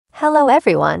Hello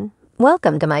everyone,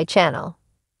 welcome to my channel.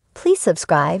 Please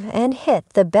subscribe and hit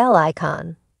the bell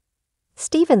icon.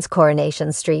 Stephen's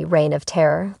Coronation Street reign of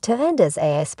terror to end as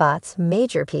AI Spot's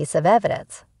major piece of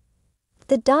evidence.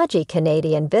 The dodgy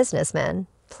Canadian businessman,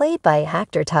 played by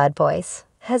actor Todd Boyce,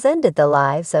 has ended the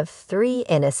lives of 3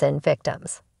 innocent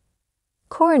victims.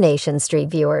 Coronation Street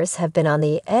viewers have been on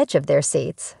the edge of their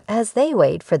seats as they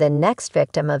wait for the next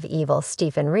victim of evil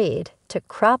Stephen Reed to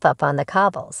crop up on the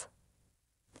cobbles.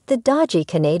 The dodgy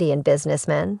Canadian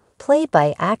businessman, played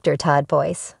by actor Todd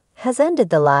Boyce, has ended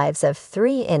the lives of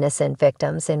 3 innocent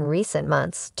victims in recent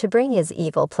months to bring his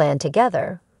evil plan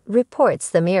together, reports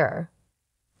The Mirror.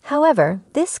 However,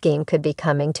 this scheme could be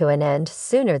coming to an end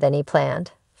sooner than he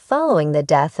planned, following the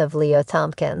death of Leo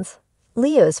Tompkins,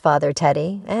 Leo's father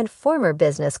Teddy, and former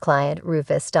business client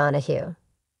Rufus Donahue.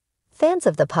 Fans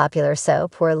of the popular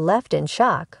soap were left in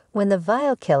shock when the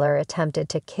vile killer attempted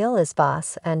to kill his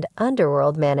boss and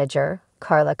underworld manager,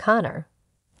 Carla Connor,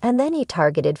 and then he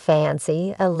targeted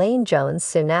fiancée Elaine Jones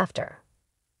soon after.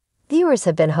 Viewers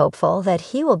have been hopeful that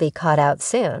he will be caught out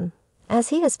soon, as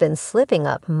he has been slipping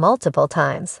up multiple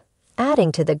times,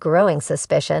 adding to the growing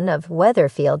suspicion of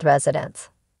Weatherfield residents.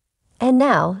 And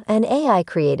now, an AI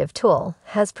creative tool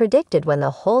has predicted when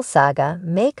the whole saga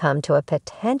may come to a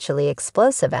potentially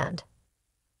explosive end.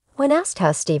 When asked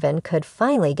how Stephen could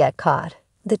finally get caught,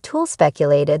 the tool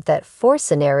speculated that 4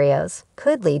 scenarios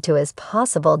could lead to his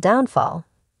possible downfall,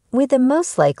 with the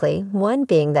most likely one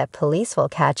being that police will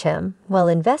catch him while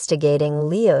investigating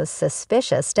Leo's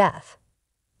suspicious death.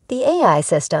 The AI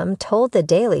system told the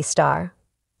Daily Star,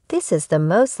 "This is the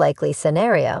most likely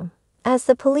scenario, as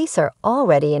the police are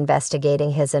already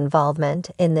investigating his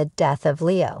involvement in the death of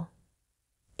Leo.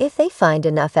 If they find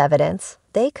enough evidence,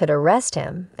 they could arrest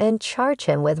him and charge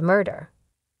him with murder."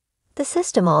 The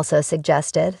system also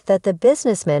suggested that the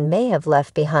businessman may have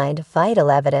left behind vital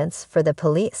evidence for the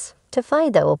police to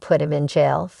find that will put him in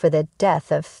jail for the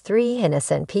death of 3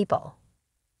 innocent people.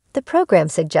 The program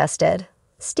suggested,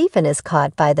 Stephen is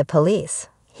caught by the police,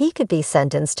 he could be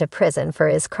sentenced to prison for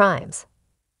his crimes.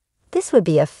 This would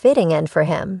be a fitting end for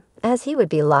him, as he would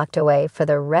be locked away for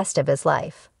the rest of his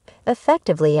life,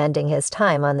 effectively ending his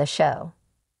time on the show.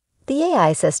 The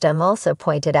AI system also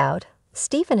pointed out,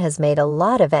 Stephen has made a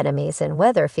lot of enemies in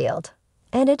Weatherfield,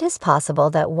 and it is possible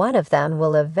that one of them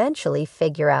will eventually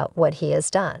figure out what he has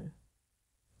done.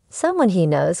 Someone he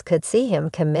knows could see him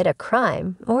commit a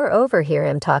crime or overhear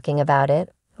him talking about it,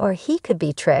 or he could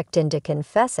be tricked into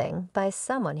confessing by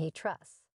someone he trusts.